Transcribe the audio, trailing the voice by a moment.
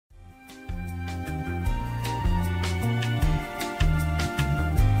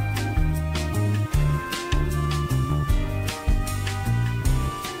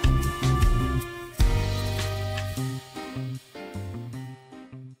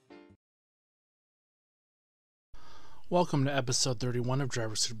Welcome to episode 31 of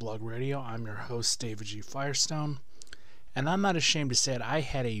Driver Seat Blog Radio. I'm your host, David G. Firestone, and I'm not ashamed to say it. I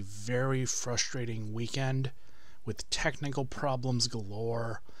had a very frustrating weekend with technical problems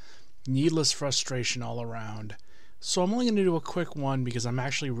galore, needless frustration all around. So I'm only going to do a quick one because I'm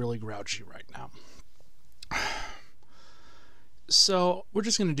actually really grouchy right now. So we're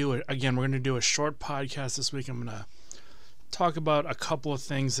just going to do it again. We're going to do a short podcast this week. I'm going to talk about a couple of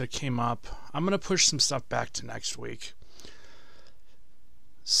things that came up. I'm going to push some stuff back to next week.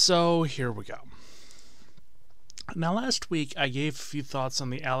 So here we go. Now last week I gave a few thoughts on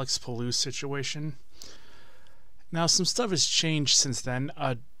the Alex Palou situation. Now some stuff has changed since then.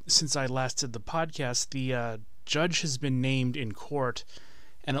 Since I last did the podcast, the judge has been named in court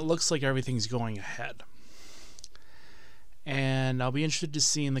and it looks like everything's going ahead. And I'll be interested to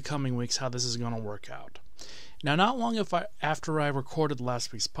see in the coming weeks how this is going to work out. Now, not long after I recorded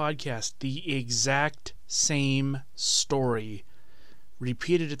last week's podcast, the exact same story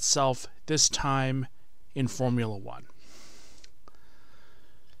repeated itself, this time in Formula One.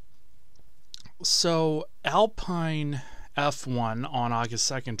 So, Alpine F1 on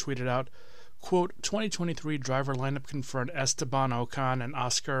August 2nd tweeted out, quote, 2023 driver lineup confirmed Esteban Ocon and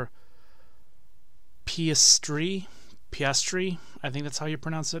Oscar Piastri, I think that's how you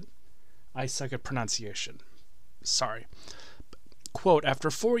pronounce it. I suck at pronunciation. Sorry. Quote, after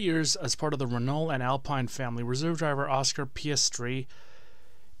 4 years as part of the Renault and Alpine family, reserve driver Oscar Piastri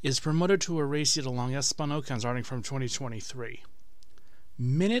is promoted to a race seat along Esteban Ocon starting from 2023.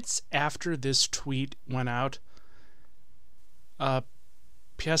 Minutes after this tweet went out, Piastri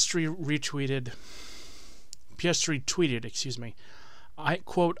tweeted, I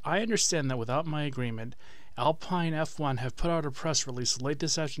quote, I understand that without my agreement, Alpine F1 have put out a press release late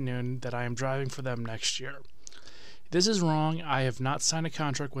this afternoon that I am driving for them next year. This is wrong. I have not signed a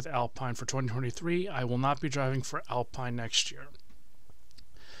contract with Alpine for 2023. I will not be driving for Alpine next year.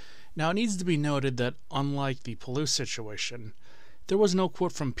 Now, it needs to be noted that unlike the Palou situation, there was no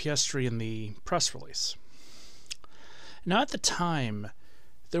quote from Piastri in the press release. Now, at the time,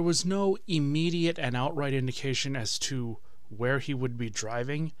 there was no immediate and outright indication as to where he would be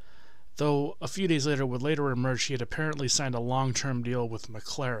driving, though a few days later it would later emerge he had apparently signed a long-term deal with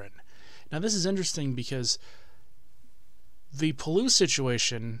McLaren. Now, this is interesting because the Palou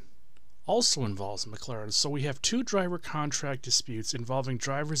situation also involves McLaren, so we have two driver contract disputes involving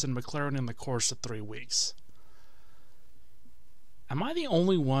drivers and McLaren in the course of 3 weeks. Am I the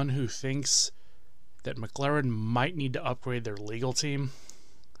only one who thinks that McLaren might need to upgrade their legal team?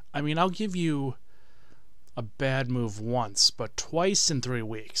 I mean, I'll give you a bad move once, but twice in 3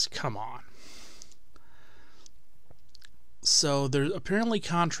 weeks, come on. So there apparently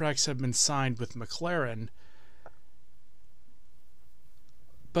contracts have been signed with McLaren,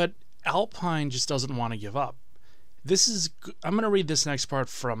 but Alpine just doesn't want to give up. I'm going to read this next part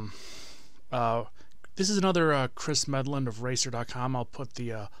from, this is another Chris Medland of Racer.com. I'll put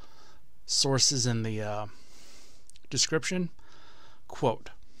the sources in the description.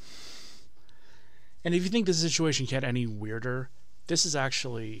 Quote, and if you think the situation can't get any weirder, this is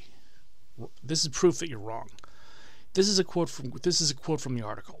proof that you're wrong. This is a quote from the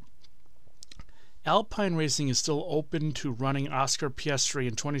article. Alpine Racing is still open to running Oscar Piastri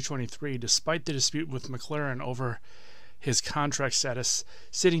in 2023 despite the dispute with McLaren over his contract status,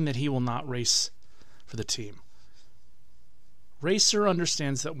 stating that he will not race for the team. Racer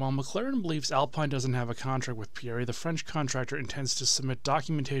understands that while McLaren believes Alpine doesn't have a contract with Piastri, the French contractor intends to submit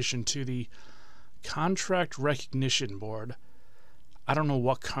documentation to the Contract Recognition Board. I don't know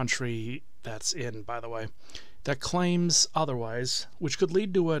what country that's in, by the way, that claims otherwise, which could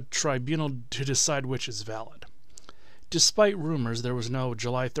lead to a tribunal to decide which is valid. Despite rumors, there was no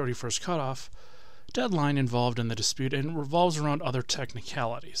July 31st cutoff deadline involved in the dispute, and it revolves around other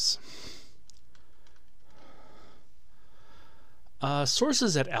technicalities.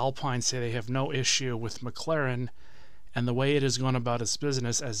 Sources at Alpine say they have no issue with McLaren and the way it has gone about its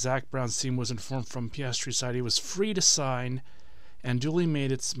business, as Zach Brown's team was informed from Piastri's side he was free to sign and duly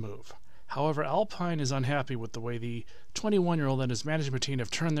made its move. However, Alpine is unhappy with the way the 21-year-old and his management team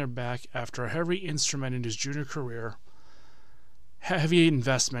have turned their back after a heavy investment in his junior career,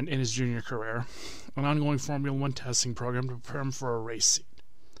 an ongoing Formula One testing program to prepare him for a race seat.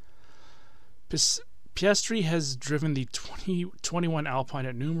 Piastri has driven the 2021 Alpine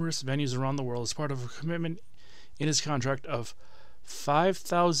at numerous venues around the world as part of a commitment in his contract of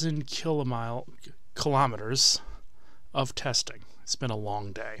 5,000 kilometers of testing. It's been a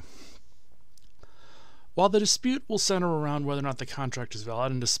long day. While the dispute will center around whether or not the contract is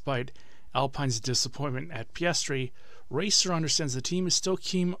valid, and despite Alpine's disappointment at Piastri, Racer understands the team is still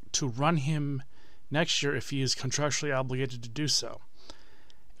keen to run him next year if he is contractually obligated to do so.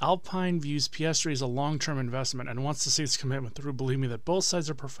 Alpine views Piastri as a long-term investment and wants to see its commitment through, believing that both sides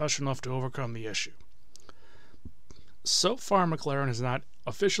are professional enough to overcome the issue. So far, McLaren has not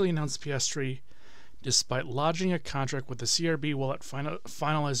officially announced Piastri, despite lodging a contract with the CRB while it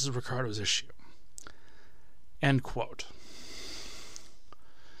finalizes Ricciardo's issue. End quote.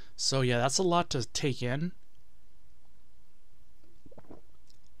 So yeah, that's a lot to take in.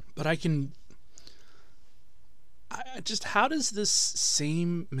 But how does this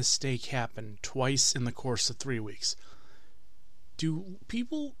same mistake happen twice in the course of 3 weeks? Do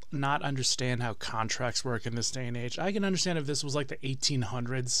people not understand how contracts work in this day and age? I can understand if this was like the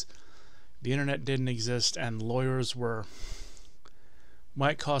 1800s, the internet didn't exist, and lawyers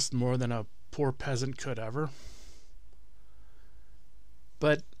might cost more than a poor peasant could ever.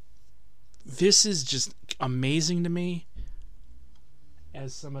 But this is just amazing to me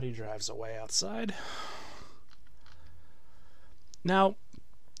as somebody drives away outside. Now,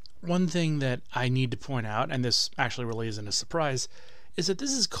 one thing that I need to point out, and this actually really isn't a surprise, is that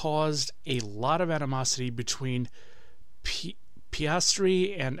this has caused a lot of animosity between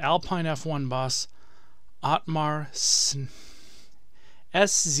Piastri and Alpine F1 boss Otmar Szafnaur.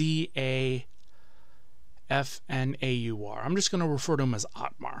 I'm just going to refer to him as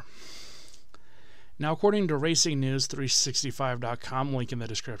Otmar. Now, according to RacingNews365.com, link in the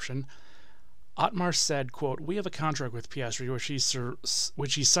description, Otmar said, quote, "We have a contract with Piastri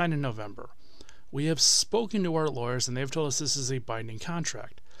which he signed in November. We have spoken to our lawyers and they've told us this is a binding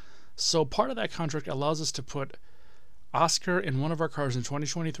contract. So part of that contract allows us to put Oscar in one of our cars in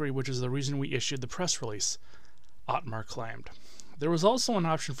 2023, which is the reason we issued the press release," Otmar claimed. There was also an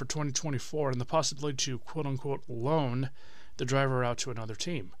option for 2024 and the possibility to, quote-unquote, loan the driver out to another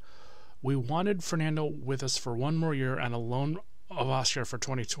team. We wanted Fernando with us for one more year and a loan of Oscar for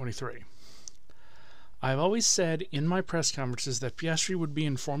 2023. I've always said in my press conferences that Piastri would be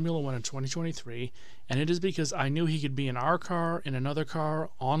in Formula One in 2023, and it is because I knew he could be in our car, in another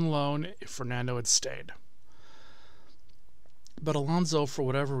car, on loan if Fernando had stayed. But Alonso, for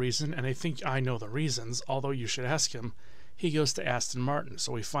whatever reason, and I think I know the reasons, although you should ask him, he goes to Aston Martin.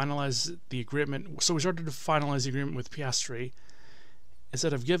 So we started to finalize the agreement with Piastri.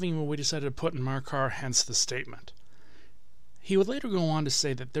 Instead of giving him what we decided to put in our car, hence the statement. He would later go on to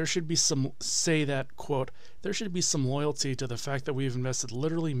say that there should be quote, "There should be some loyalty to the fact that we've invested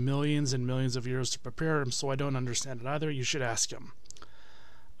literally millions and millions of euros to prepare him, so I don't understand it either. You should ask him."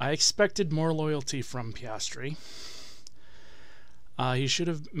 I expected more loyalty from Piastri. He should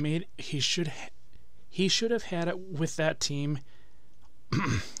have had it with that team.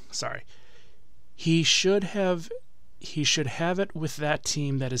 Sorry. He should have it with that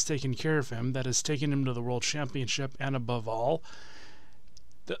team that has taken care of him, that has taken him to the World Championship, and above all,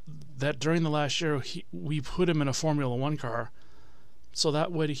 that during the last year we put him in a Formula One car, so that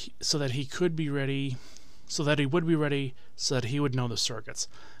he would be ready, so that he would know the circuits.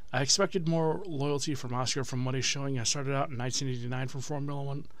 I expected more loyalty from Oscar from what he's showing. I started out in 1989 from Formula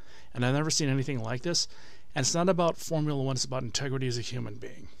One, and I've never seen anything like this. And it's not about Formula One; it's about integrity as a human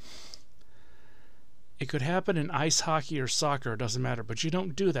being. It could happen in ice hockey or soccer, it doesn't matter, but you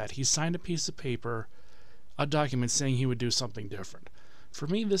don't do that. He signed a piece of paper, a document saying he would do something different. For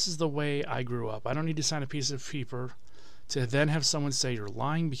me, this is the way I grew up. I don't need to sign a piece of paper to then have someone say you're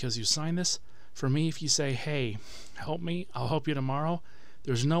lying because you signed this. For me, if you say, "Hey, help me, I'll help you tomorrow,"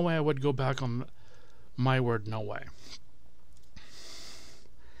 there's no way I would go back on my word, no way.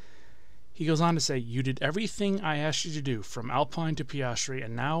 He goes on to say, "You did everything I asked you to do, from Alpine to Piastri,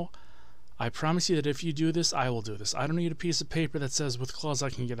 and now I promise you that if you do this, I will do this. I don't need a piece of paper that says with clause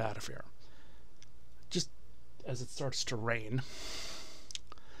I can get out of here." Just as it starts to rain.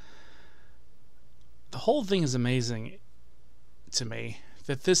 The whole thing is amazing to me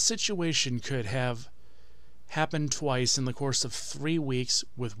that this situation could have happened twice in the course of 3 weeks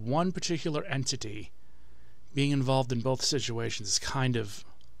with one particular entity being involved in both situations is kind of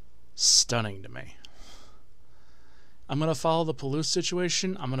stunning to me. I'm going to follow the Palouse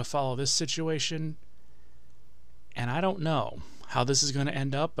situation. I'm going to follow this situation. And I don't know how this is going to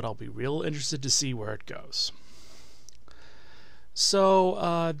end up, but I'll be real interested to see where it goes.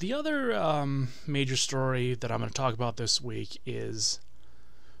 So the other major story that I'm going to talk about this week is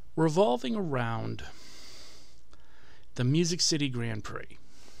revolving around the Music City Grand Prix.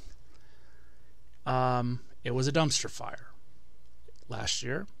 It was a dumpster fire last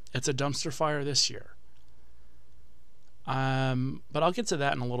year. It's a dumpster fire this year. But I'll get to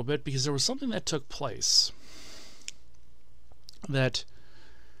that in a little bit because there was something that took place that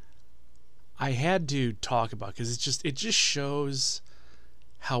I had to talk about because it just shows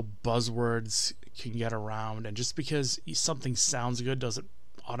how buzzwords can get around, and just because something sounds good doesn't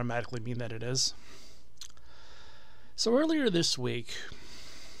automatically mean that it is. So earlier this week,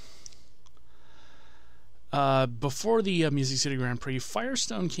 before the Music City Grand Prix,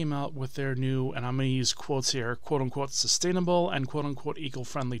 Firestone came out with their new, and I'm going to use quotes here, quote-unquote sustainable and quote-unquote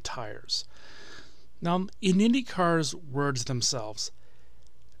eco-friendly tires. Now, in IndyCar's words themselves,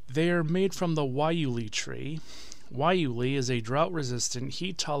 they are made from the Waiuli tree. Waiuli is a drought-resistant,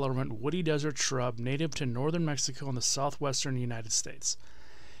 heat-tolerant woody desert shrub native to northern Mexico and the southwestern United States.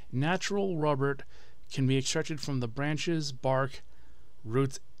 Natural rubber can be extracted from the branches, bark,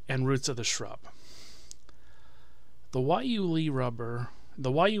 roots of the shrub. The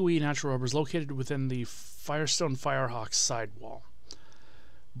Waiuli natural rubber is located within the Firestone Firehawk sidewall.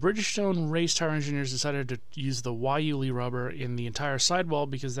 Bridgestone race tire engineers decided to use the Waiuli rubber in the entire sidewall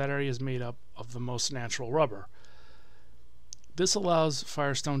because that area is made up of the most natural rubber. This allows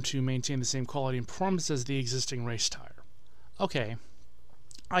Firestone to maintain the same quality and performance as the existing race tire. Okay,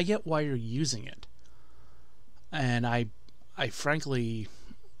 I get why you're using it. And I frankly,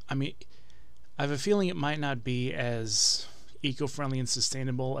 I have a feeling it might not be as eco-friendly and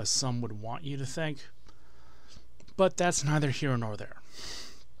sustainable as some would want you to think, but that's neither here nor there.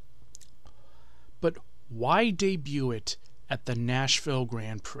 But why debut it at the Nashville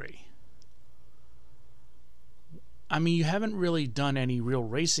Grand Prix? You haven't really done any real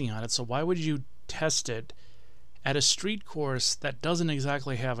racing on it, so why would you test it at a street course that doesn't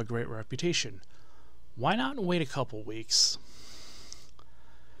exactly have a great reputation? Why not wait a couple weeks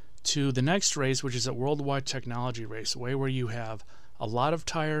to the next race, which is a Worldwide Technology Raceway, where you have a lot of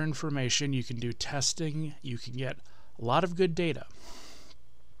tire information, you can do testing, you can get a lot of good data.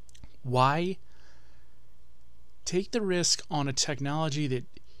 Why take the risk on a technology that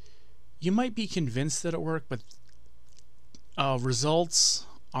you might be convinced that it worked, but results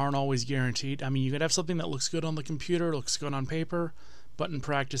aren't always guaranteed? You could have something that looks good on the computer, looks good on paper, but in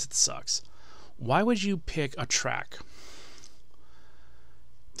practice it sucks. Why would you pick a track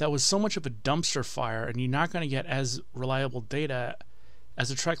that was so much of a dumpster fire and you're not going to get as reliable data as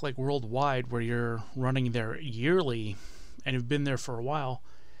a track like Worldwide, where you're running there yearly and you've been there for a while,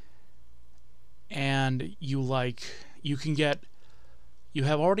 and you already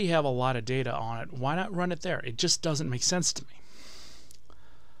have a lot of data on it? Why not run it there? It just doesn't make sense to me.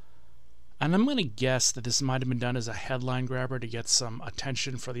 And I'm going to guess that this might have been done as a headline grabber to get some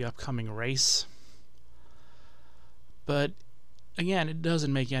attention for the upcoming race. But again, it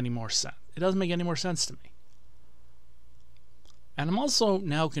doesn't make any more sense. It doesn't make any more sense to me. And I'm also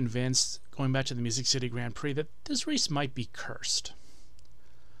now convinced, going back to the Music City Grand Prix, that this race might be cursed.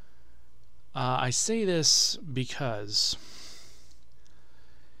 I say this because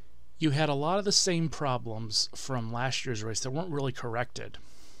you had a lot of the same problems from last year's race that weren't really corrected.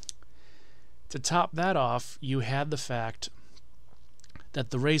 To top that off, you had the fact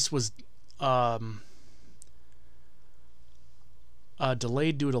that the race was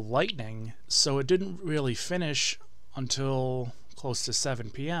delayed due to lightning, so it didn't really finish until close to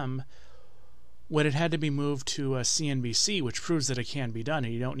 7 p.m. when it had to be moved to CNBC, which proves that it can be done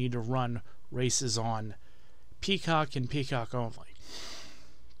and you don't need to run races on Peacock and Peacock only.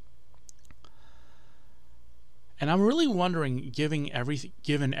 And I'm really wondering, given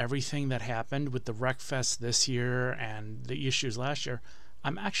everything that happened with the Wreckfest this year and the issues last year,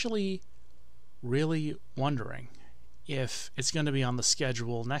 I'm actually really wondering if it's going to be on the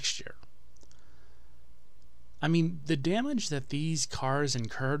schedule next year. The damage that these cars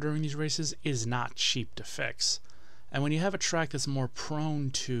incur during these races is not cheap to fix. And when you have a track that's more prone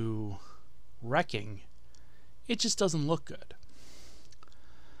to wrecking, it just doesn't look good.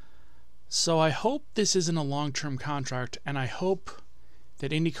 So I hope this isn't a long-term contract, and I hope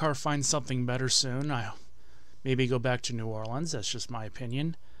that IndyCar finds something better soon. I maybe go back to New Orleans. That's just my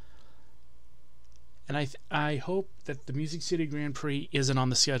opinion. And I hope that the Music City Grand Prix isn't on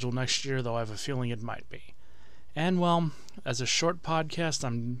the schedule next year, though I have a feeling it might be. And, well, as a short podcast,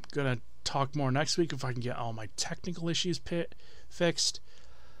 I'm going to talk more next week if I can get all my technical issues fixed.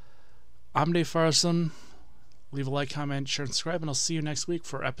 I'm Dave Farson. Leave a like, comment, share, and subscribe, and I'll see you next week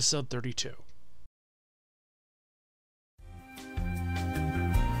for episode 32.